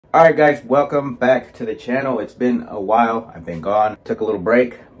Alright guys, welcome back to the channel. It's been a while. I've been gone. Took a little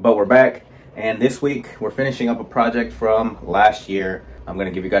break, but we're back. And this week, we're finishing up a project from last year. I'm going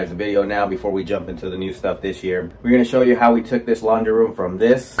to give you guys a video now before we jump into the new stuff this year. We're going to show you how we took this laundry room from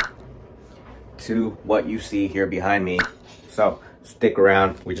this to what you see here behind me. So stick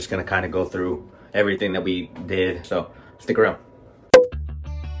around. We're just going to kind of go through everything that we did. So stick around.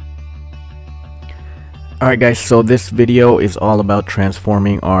 Alright guys, so this video is all about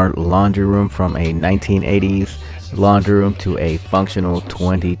transforming our laundry room from a 1980s laundry room to a functional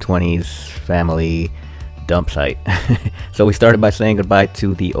 2020s family dump site. So we started by saying goodbye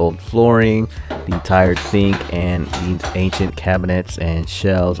to the old flooring, the tired sink, and these ancient cabinets and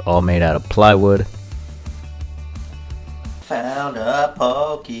shelves all made out of plywood. Found a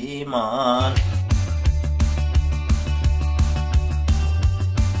Pokemon.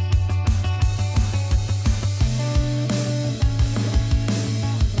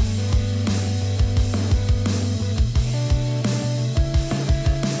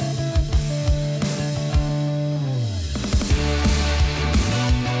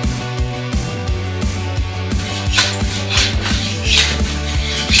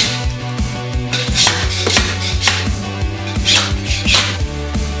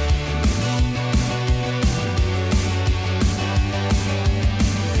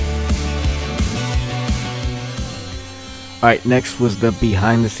 Alright, next was the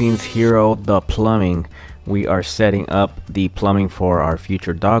behind the scenes hero, the plumbing. We are setting up the plumbing for our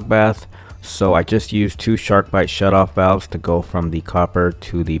future dog bath. So I just used 2 shark bite shutoff valves to go from the copper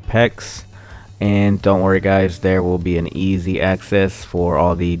to the PEX. And don't worry guys, there will be an easy access for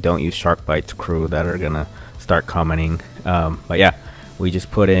all the Don't Use Shark Bites crew that are gonna start commenting. But yeah, we just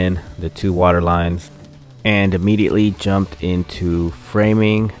put in the 2 water lines and immediately jumped into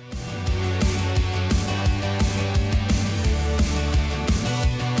framing.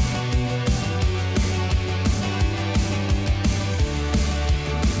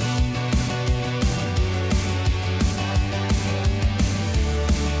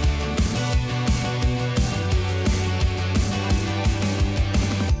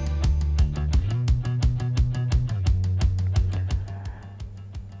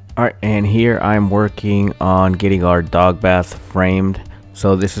 Alright, and here I'm working on getting our dog bath framed.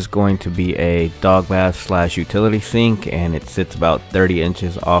 So this is going to be a dog bath slash utility sink, and it sits about 30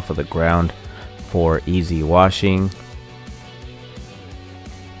 inches off of the ground for easy washing.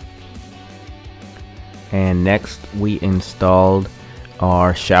 And next we installed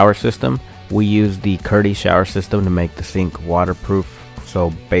our shower system. We used the Curdy shower system to make the sink waterproof.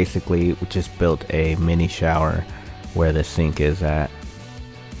 So basically we just built a mini shower where the sink is at.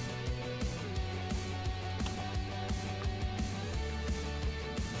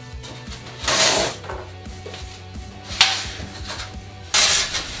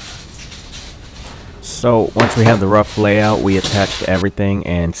 So once we have the rough layout, we attached everything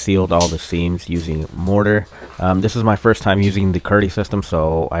and sealed all the seams using mortar. This is my first time using the Curdy system,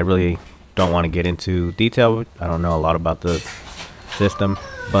 so I really don't want to get into detail. I don't know a lot about the system,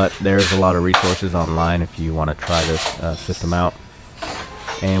 but there's a lot of resources online if you want to try this system out.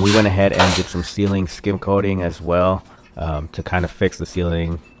 And we went ahead and did some ceiling skim coating as well to kind of fix the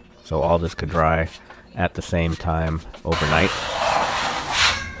ceiling so all this could dry at the same time overnight.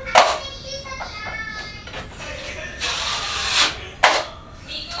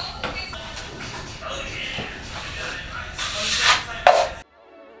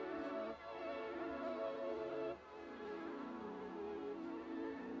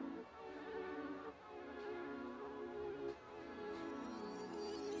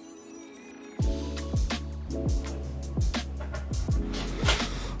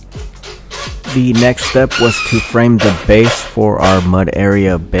 The next step was to frame the base for our mud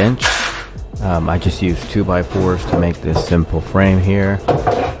area bench. I just used 2x4s to make this simple frame here.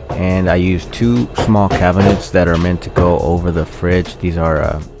 And I used 2 small cabinets that are meant to go over the fridge. These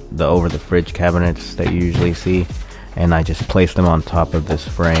are the over the fridge cabinets that you usually see. And I just placed them on top of this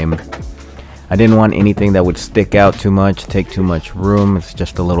frame. I didn't want anything that would stick out too much, take too much room. It's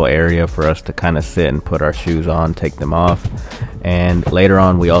just a little area for us to kind of sit and put our shoes on, take them off. And later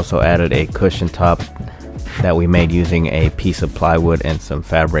on we also added a cushion top that we made using a piece of plywood and some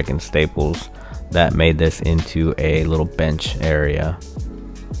fabric and staples that made this into a little bench area.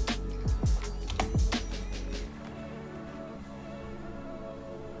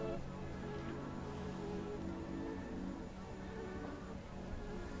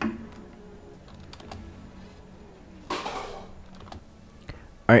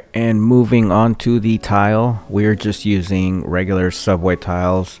 Alright, and moving on to the tile, we're just using regular subway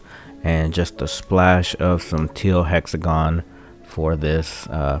tiles and just a splash of some teal hexagon for this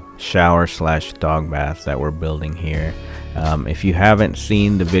shower slash dog bath that we're building here. If you haven't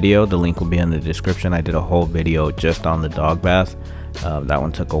seen the video, the link will be in the description. I did a whole video just on the dog bath. That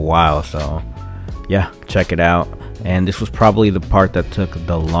one took a while, so yeah, check it out. And this was probably the part that took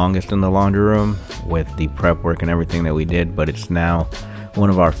the longest in the laundry room with the prep work and everything that we did, but it's now one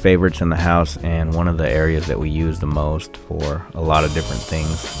of our favorites in the house and one of the areas that we use the most for a lot of different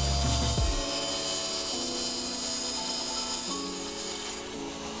things.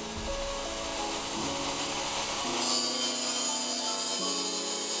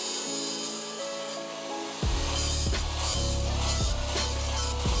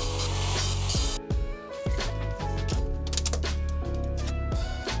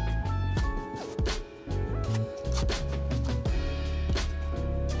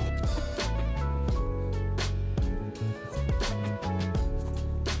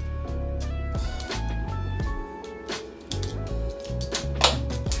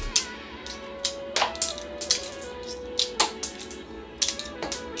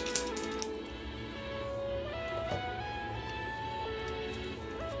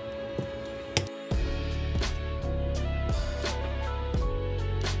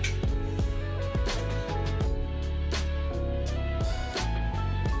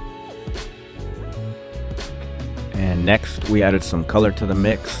 And next we added some color to the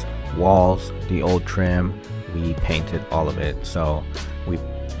mix. Walls, the old trim, we painted all of it. So we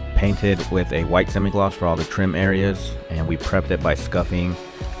painted with a white semi-gloss for all the trim areas, and we prepped it by scuffing,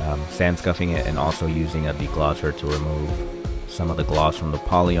 sand scuffing it, and also using a deglosser to remove some of the gloss from the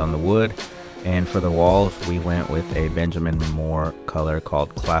poly on the wood. And for the walls, we went with a Benjamin Moore color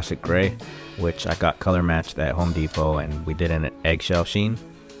called Classic Gray, which I got color matched at Home Depot, and we did an eggshell sheen.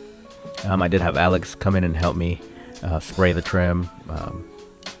 I did have Alex come in and help me spray the trim,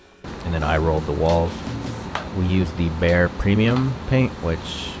 and then I rolled the walls. We used the Bear Premium paint,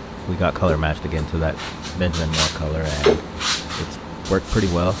 which we got color matched again to that Benjamin Moore color, and it's worked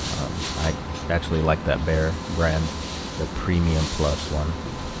pretty well. I actually like that Bear brand, the Premium Plus one.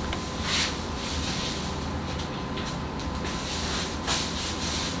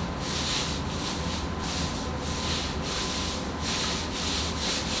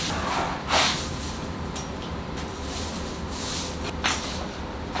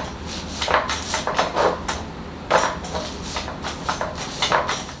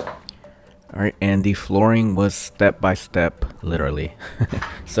 Alright, and the flooring was step by step, literally.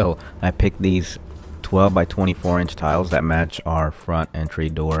 So I picked these 12 by 24 inch tiles that match our front entry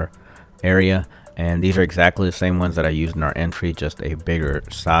door area, and these are exactly the same ones that I used in our entry, just a bigger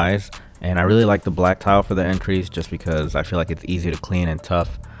size. And I really like the black tile for the entries just because I feel like it's easy to clean and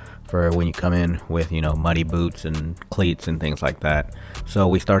tough for when you come in with, you know, muddy boots and cleats and things like that. So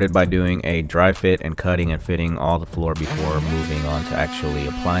we started by doing a dry fit and cutting and fitting all the floor before moving on to actually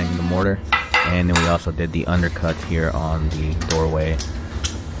applying the mortar. And then we also did the undercuts here on the doorway.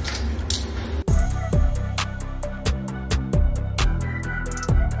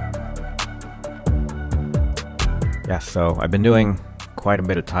 Yeah, so I've been doing quite a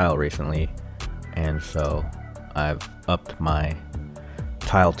bit of tile recently, and so I've upped my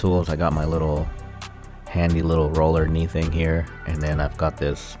tile tools. I got my little handy little roller knee thing here, and then I've got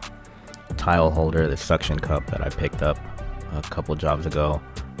this tile holder, this suction cup that I picked up a couple jobs ago.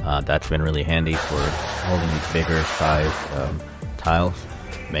 That's been really handy for holding these bigger size tiles.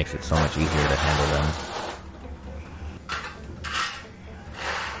 Makes it so much easier to handle them.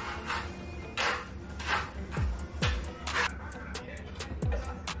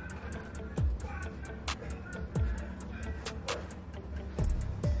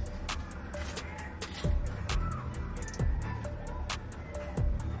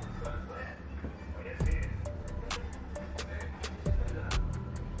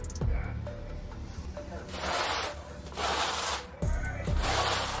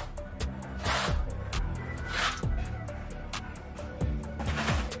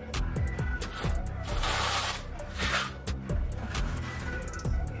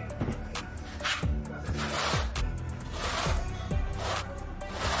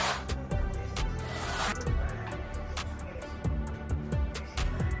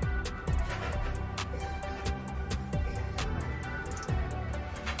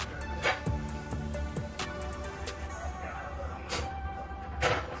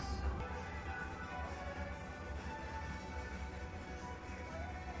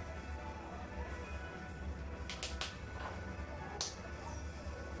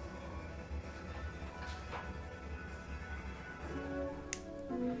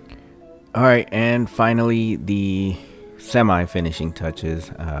 Alright, and finally the semi-finishing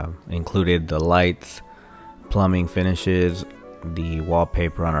touches included the lights, plumbing finishes, the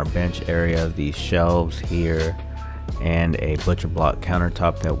wallpaper on our bench area, these shelves here, and a butcher block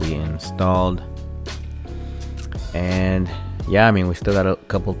countertop that we installed. And yeah, I mean, we still got a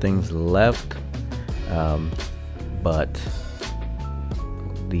couple things left, but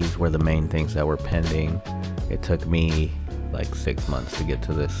these were the main things that were pending. It took me like 6 months to get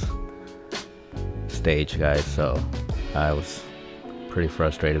to this stage, guys, so I was pretty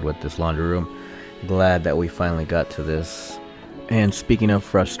frustrated with this laundry room. Glad that we finally got to this. And speaking of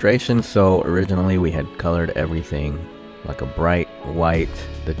frustration, so originally we had colored everything like a bright white,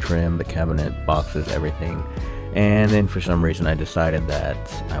 the trim, the cabinet, boxes, everything. And then for some reason I decided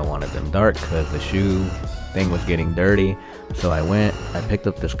that I wanted them dark because the shoe thing was getting dirty. So I picked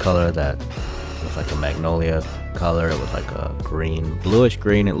up this color that was like a magnolia color. It was like a green, bluish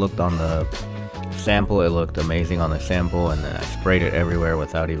green. It looked on the sample, it looked amazing on the sample, and then I sprayed it everywhere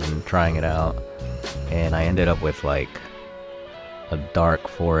without even trying it out. And I ended up with like a dark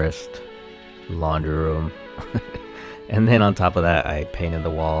forest laundry room. And then on top of that, I painted the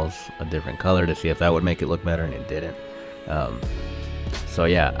walls a different color to see if that would make it look better, and it didn't. So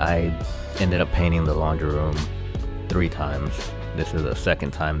yeah, I ended up painting the laundry room 3 times. This is the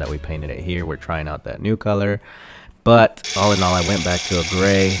second time that we painted it here. We're trying out that new color. But all in all, I went back to a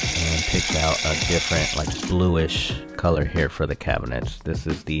gray and picked out a different, like, bluish color here for the cabinets. This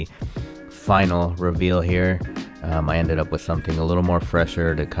is the final reveal here. I ended up with something a little more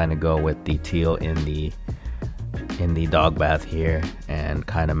fresher to kind of go with the teal in the dog bath here and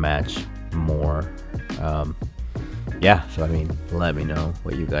kind of match more. Yeah, so I mean, let me know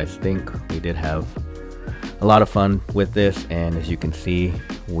what you guys think. We did have a lot of fun with this, and as you can see,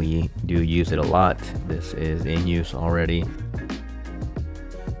 we do use it a lot. This is in use already.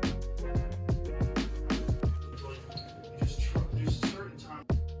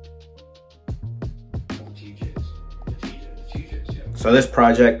 So this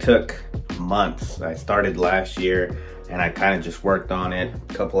project took months. I started last year and I kind of just worked on it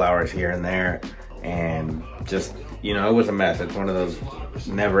a couple hours here and there, and just, you know, it was a mess. It's one of those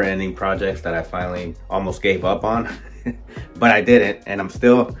never-ending projects that I finally almost gave up on. But I didn't, and I've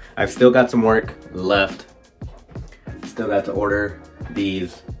still got some work left. Still got to order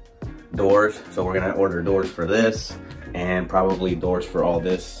these doors, so we're gonna order doors for this and probably doors for all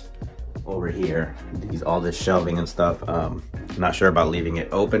this over here, all this shelving and stuff. I'm not sure about leaving it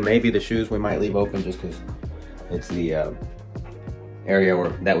open. Maybe the shoes we might leave open just because it's the area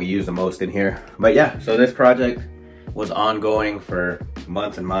that we use the most in here. But yeah, so this project was ongoing for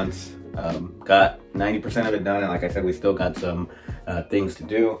months and months. Got 90% of it done, and like I said, we still got some things to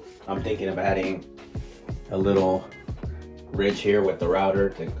do. I'm thinking of adding a little ridge here with the router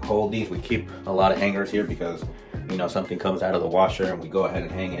to hold these. We keep a lot of hangers here because, you know, something comes out of the washer and we go ahead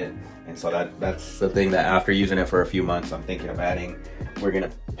and hang it. And so that's the thing that after using it for a few months, I'm thinking of adding. We're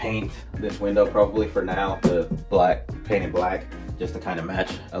gonna paint this window probably for now to black, paint it black, just to kind of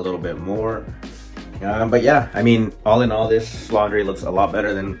match a little bit more. But yeah, I mean, all in all, this laundry looks a lot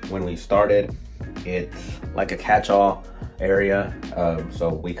better than when we started. It's like a catch-all area. So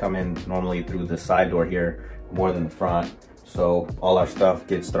we come in normally through the side door here more than the front. So all our stuff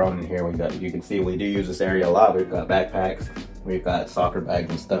gets thrown in here. You can see we do use this area a lot. We've got backpacks, we've got soccer bags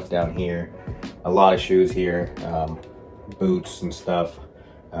and stuff down here, a lot of shoes here, boots and stuff.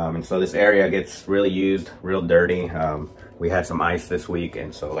 And so this area gets really used, real dirty. We had some ice this week,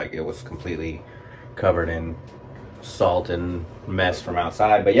 and so like it was completely covered in salt and mess from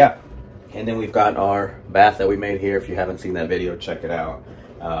outside. But yeah, and then we've got our bath that we made here. If you haven't seen that video, check it out.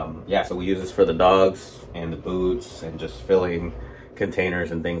 Yeah, so we use this for the dogs and the boots and just filling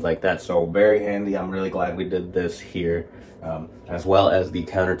containers and things like that. So very handy. I'm really glad we did this here, as well as the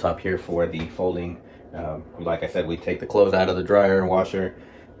countertop here for the folding. Like I said, we take the clothes out of the dryer and washer,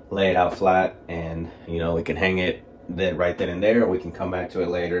 lay it out flat, and you know, we can hang it right then and there, or we can come back to it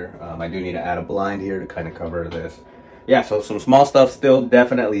later. I do need to add a blind here to kind of cover this. Yeah, so some small stuff still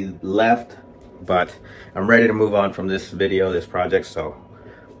definitely left, but I'm ready to move on from this video, this project. So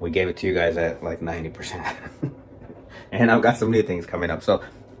we gave it to you guys at like 90%. And I've got some new things coming up. So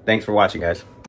thanks for watching, guys.